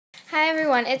Hi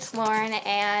everyone, it's Lauren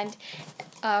and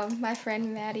my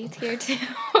friend Maddie's here too.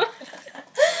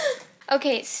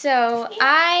 Okay, so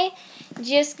I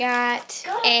just got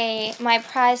my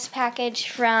prize package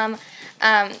from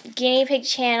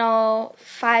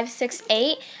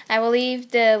guineapigchannle568. I will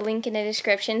leave the link in the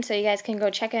description so you guys can go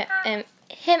check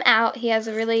him out. He has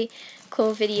really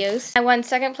cool videos. I won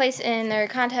second place in their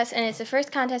contest, and it's the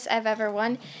first contest I've ever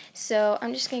won. So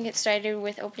I'm just going to get started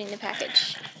with opening the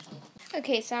package.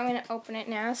 Okay, so I'm going to open it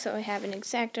now. So I have an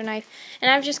X-Acto knife,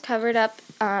 and I've just covered up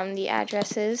the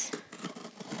addresses.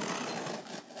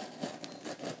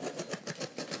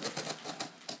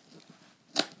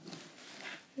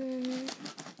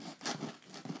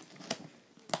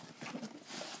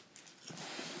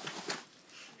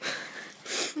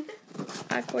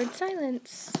 Awkward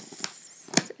silence.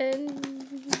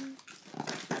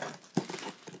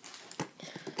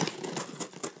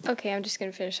 Okay, I'm just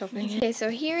gonna finish opening it. Okay, so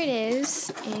here it is,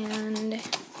 and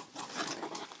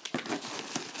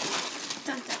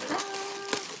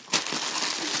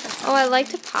oh, I like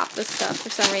to pop the stuff for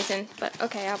some reason, but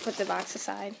okay, I'll put the box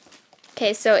aside.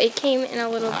 Okay, so it came in a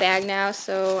little bag now,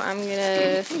 so I'm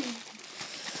gonna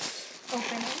open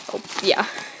it. Oh, yeah.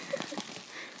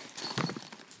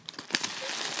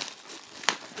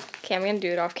 Okay, I'm gonna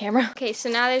do it off camera. Okay, so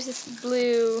now there's this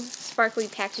blue sparkly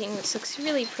packaging which looks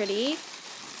really pretty.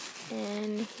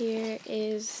 And here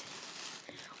is,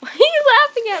 why are you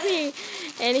laughing at me?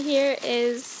 And here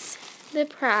is the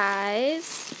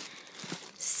prize.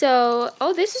 So,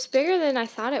 oh, this is bigger than I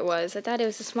thought it was. I thought it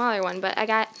was a smaller one, but I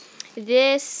got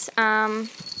this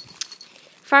Farmer's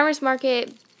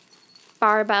Market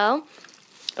barbell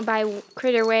by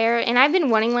Critterware, and I've been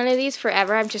wanting one of these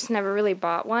forever. I've just never really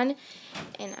bought one,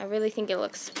 and I really think it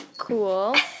looks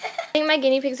cool. I think my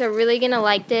guinea pigs are really going to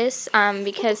like this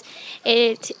because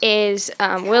it is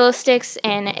willow sticks,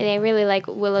 and they really like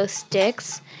willow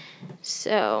sticks.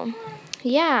 So,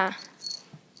 yeah.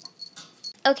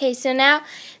 Okay, so now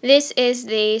this is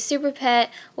the Super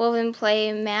Pet Woven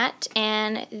Play Mat,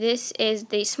 and this is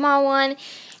the small one.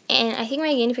 And I think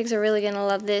my guinea pigs are really going to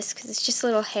love this because it's just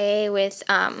little hay with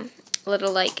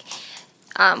little like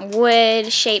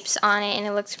wood shapes on it, and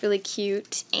it looks really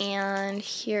cute. And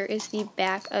here is the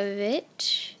back of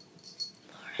it.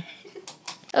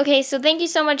 Okay, so thank you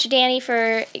so much, Danny,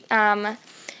 for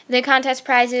the contest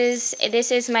prizes. This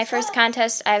is my first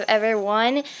contest I've ever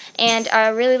won, and I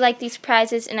really like these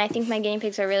prizes, and I think my guinea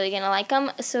pigs are really going to like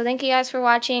them. So thank you guys for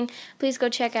watching. Please go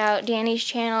check out Danny's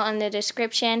channel in the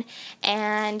description,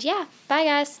 and yeah, bye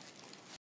guys.